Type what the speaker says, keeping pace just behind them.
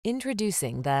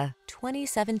Introducing the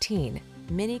 2017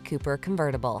 Mini Cooper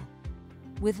Convertible.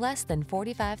 With less than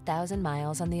 45,000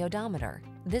 miles on the odometer,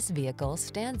 this vehicle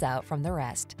stands out from the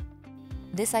rest.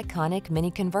 This iconic Mini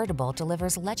Convertible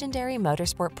delivers legendary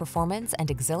motorsport performance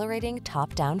and exhilarating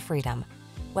top-down freedom.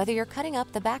 Whether you're cutting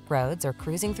up the back roads or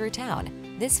cruising through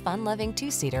town, this fun-loving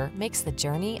two-seater makes the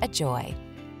journey a joy.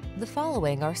 The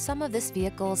following are some of this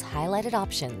vehicle's highlighted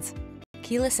options: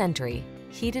 keyless entry,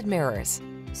 heated mirrors,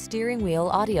 steering wheel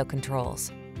audio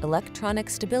controls, electronic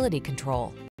stability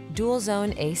control, dual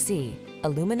zone AC,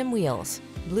 aluminum wheels,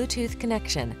 Bluetooth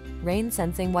connection, rain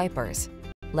sensing wipers,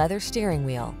 leather steering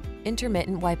wheel,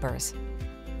 intermittent wipers.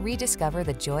 Rediscover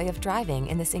the joy of driving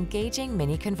in this engaging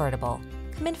Mini Convertible.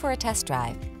 Come in for a test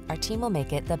drive. Our team will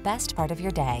make it the best part of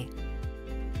your day.